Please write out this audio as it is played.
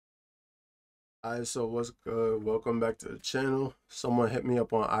Alright, so what's good? Welcome back to the channel. Someone hit me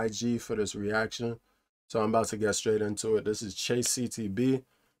up on IG for this reaction, so I'm about to get straight into it. This is Chase CTB.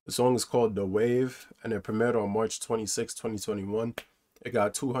 The song is called The Wave, and it premiered on March 26, 2021. It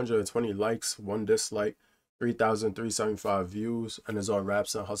got 220 likes, 1 dislike, 3,375 views, and is on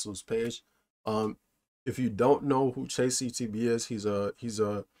Raps and Hustle's page. If you don't know who Chase CTB is, he's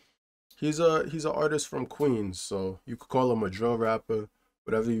an artist from Queens, so you could call him a drill rapper,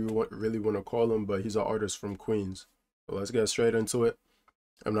 whatever you really want to call him, but he's an artist from Queens. So let's get straight into it.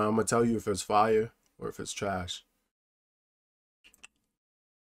 And now I'm gonna tell you if it's fire or if it's trash.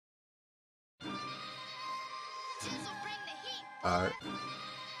 Alright.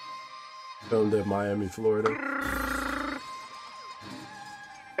 Filmed in Miami, Florida.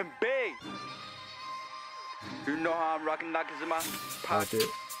 And babe, you know how I'm rocking knockers in my pocket.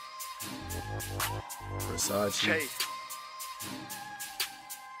 Versace. Chase.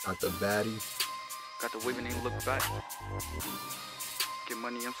 Got the baddie. Got the wave and ain't look back. Get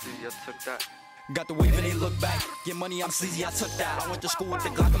money, I'm sleazy, I took that. Got the wave and they look back. Get money, I'm sleazy, I took that. I went to school with the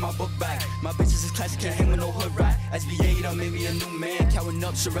Glock in my book bag. My bitches is classic, can't hang with no hood rat. SBA done made me a new man. Counting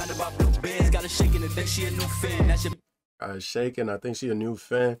up, surrounded by blue bands. Got a shake in the dick, she a new fan. That shit. Shaking, I think she a new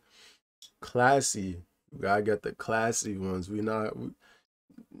fan. Classy. You gotta get the classy ones.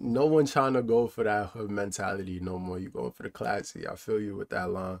 No one trying to go for that hood mentality no more. You going for the classy. I feel you with that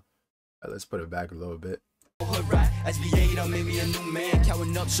line. Right, let's put it back a little bit. Hood rat, SBA done made me a new man.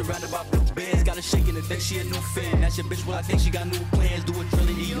 Counting up, surrounded by blue bands. Got a shake in the dick, she a new fan. That's your bitch, well, I think she got new plans. Do a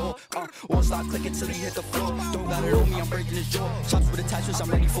drilling, you know. Won't stop clicking till he hit the floor. Don't gotta know me, I'm breaking his jaw. Chops with attachments, I'm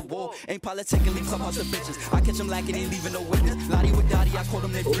ready for war. Ain't politicking, leave clubhouse of bitches. I catch him lacking, ain't leaving no witness. Lottie with Dottie, I call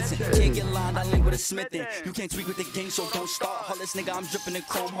them they blitzing. Can't get lined, I link with a Smithin'. You can't tweak with the game, so don't start. Heartless nigga, I'm dripping in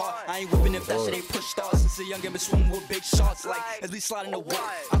chrome heart. I ain't whipping if that shit ain't push stars. Since a young game, swim with big shots. Like, as we slide in the water.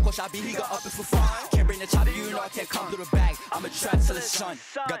 I call Shabby, he got up and for fun. Can't bring the chopper, you know I can't come through the bag. I'm a trap till the sun.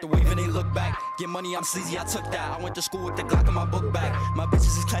 Got the wave and they look back. Get money, I'm sleazy, I took that. I went to school with the Glock in my book bag. My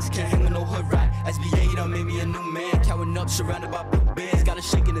bitches is classic, can't hang with no hood rat. SBA done made me a new man. Counting up, surrounded by blue bands. Got a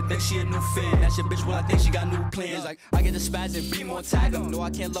shake in the dick, she a new fan. That's your bitch, well, I think she got new plans. Like, I get the spaz and be more tag him. No, I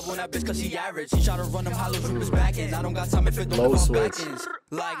can't love on that bitch cause she average. She try to run them hollows through his back ends. I don't got time if it don't come back ends.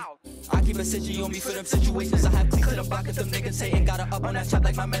 Like, I keep a sitchy on me for them situations. I have clean to the block if them niggas hating. Got her up on that chop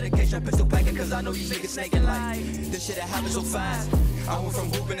like my medication. Pistol packing cause I know these niggas snaking like. This shit that happens so fast. I went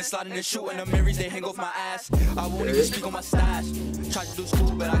from hooping and sliding and shooting. The Marys, they hang off my ass. I won't even speak on my stash. Try to do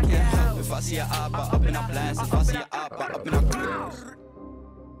school, but I can't help. If I see a op, I up and I blast. If I see a op, I up and I blast.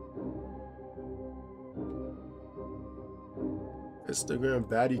 Instagram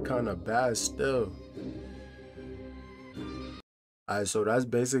baddie kind of bad still. Alright, so that's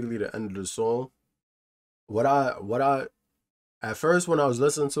basically the end of the song. At first when I was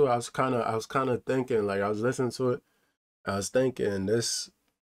listening to it, I was kind of thinking, like, I was listening to it, I was thinking this,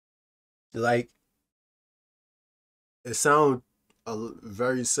 like, it sounds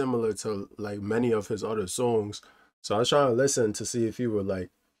very similar to like many of his other songs. So I was trying to listen to see if he would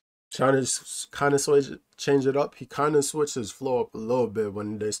like trying to kind of change it up. He kind of switched his flow up a little bit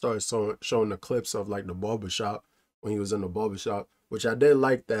when they started showing the clips of like the barbershop, when he was in the barbershop, which I did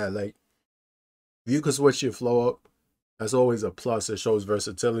like that. Like, if you could switch your flow up, that's always a plus. It shows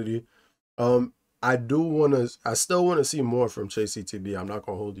versatility. I still want to see more from Chase CTB. I'm not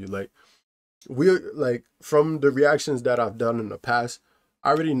gonna hold you. Like, from the reactions that I've done in the past, I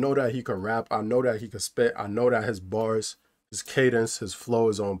already know that he can rap. I know that he can spit. I know that his bars, his cadence, his flow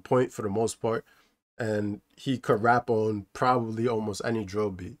is on point for the most part. And he could rap on probably almost any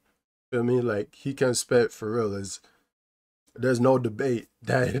drill beat. Feel me? Like, he can spit for real. There's no debate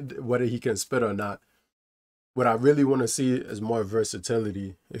that whether he can spit or not. What I really want to see is more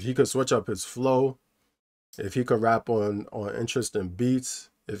versatility. If he could switch up his flow, if he could rap on interesting beats,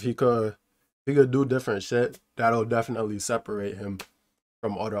 if he could do different shit, that'll definitely separate him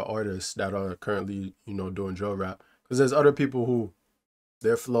from other artists that are currently, doing drill rap. Because there's other people who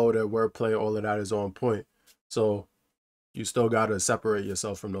their flow, their wordplay, all of that is on point. So you still gotta separate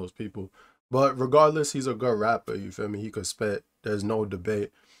yourself from those people. But regardless, he's a good rapper, you feel me? He could spit. There's no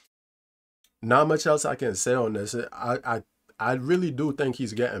debate. Not much else I can say on this. I really do think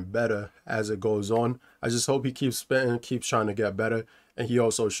he's getting better as it goes on. I just hope he keeps spitting, keeps trying to get better, and he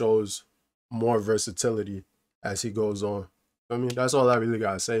also shows more versatility as he goes on. I mean, that's all I really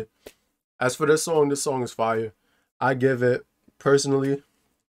gotta say. As for this song is fire. Personally,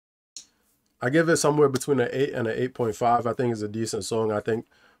 I give it somewhere between an 8 and an 8.5. I think it's a decent song. I think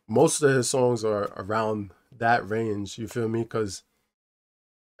most of his songs are around that range, you feel me? Because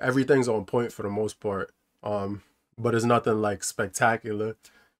everything's on point for the most part. But it's nothing like spectacular.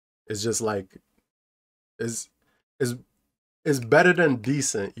 It's just like is is better than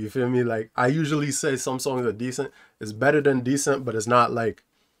decent. You feel me? Like I usually say some songs are decent. It's better than decent, but it's not like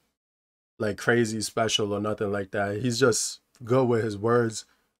crazy special or nothing like that. He's just good with his words,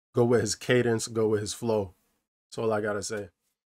 go with his cadence, go with his flow. That's all I gotta say.